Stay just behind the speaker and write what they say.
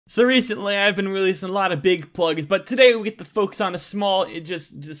So recently I've been releasing a lot of big plugins, but today we get to focus on a small,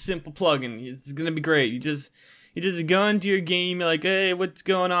 just simple plugin. It's gonna be great. You just go into your game, you're like, hey, what's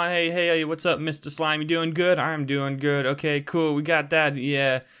going on? Hey, what's up, Mr. Slime? You doing good? I'm doing good. Okay, cool, we got that.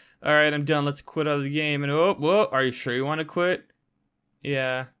 Yeah. Alright, I'm done. Let's quit out of the game. And whoa, are you sure you want to quit?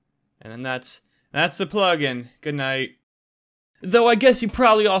 Yeah. And then that's the plugin. Good night. Though I guess you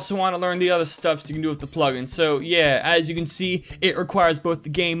probably also want to learn the other stuff you can do with the plugin. So yeah, as you can see, it requires both the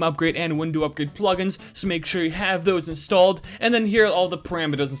game upgrade and window upgrade plugins, so make sure you have those installed. And then here are all the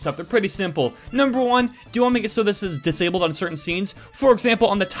parameters and stuff. They're pretty simple. Number one, do you want to make it so this is disabled on certain scenes? For example,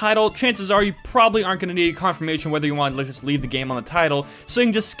 on the title, chances are you probably aren't going to need confirmation whether you want to just leave the game on the title, so you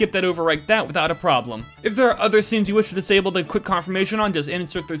can just skip that over like that without a problem. If there are other scenes you wish to disable the quick confirmation on, just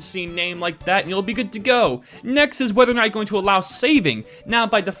insert the scene name like that and you'll be good to go. Next is whether or not you're going to allow saving. Now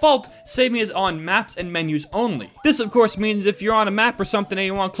by default, saving is on maps and menus only. This of course means if you're on a map or something and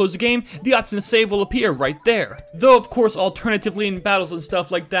you want to close the game, the option to save will appear right there. Though of course alternatively in battles and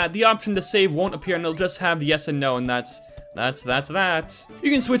stuff like that, the option to save won't appear and it'll just have the yes and no, and that's that.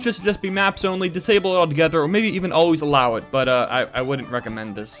 You can switch this to just be maps only, disable it altogether, or maybe even always allow it, but I wouldn't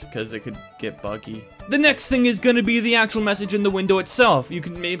recommend this because it could get buggy. The next thing is going to be the actual message in the window itself. You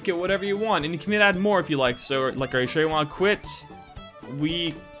can make it whatever you want, and you can add more if you like. So, like, are you sure you want to quit?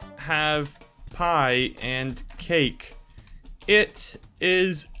 We have pie and cake. It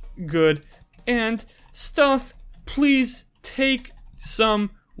is good. And stuff, please take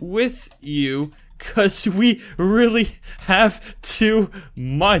some with you, cause we really have too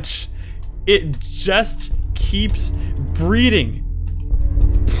much. It just keeps breeding.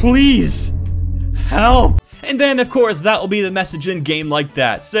 Please, help. And then, of course, that will be the message in-game like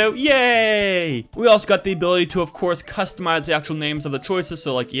that. So, yay! We also got the ability to, of course, customize the actual names of the choices.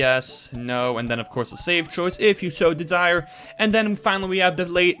 So, like, yes, no, and then, of course, a save choice if you so desire. And then, finally, we have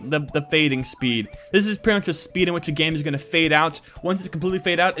the fading speed. This is pretty much the speed in which a game is going to fade out. Once it's completely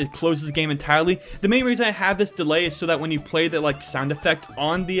fade out, it closes the game entirely. The main reason I have this delay is so that when you play the, like, sound effect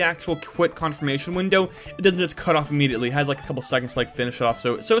on the actual quit confirmation window, it doesn't just cut off immediately. It has, like, a couple seconds to, like, finish it off.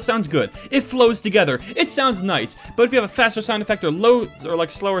 So it sounds good. It flows together. It sounds nice, but if you have a faster sound effect or like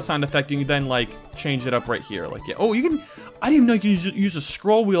slower sound effect, you can then like change it up right here. Like, yeah. Oh, you can. I didn't even know you could use a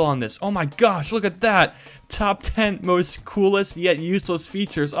scroll wheel on this. Oh my gosh, look at that! Top 10 most coolest yet useless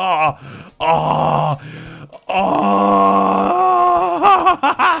features. Oh.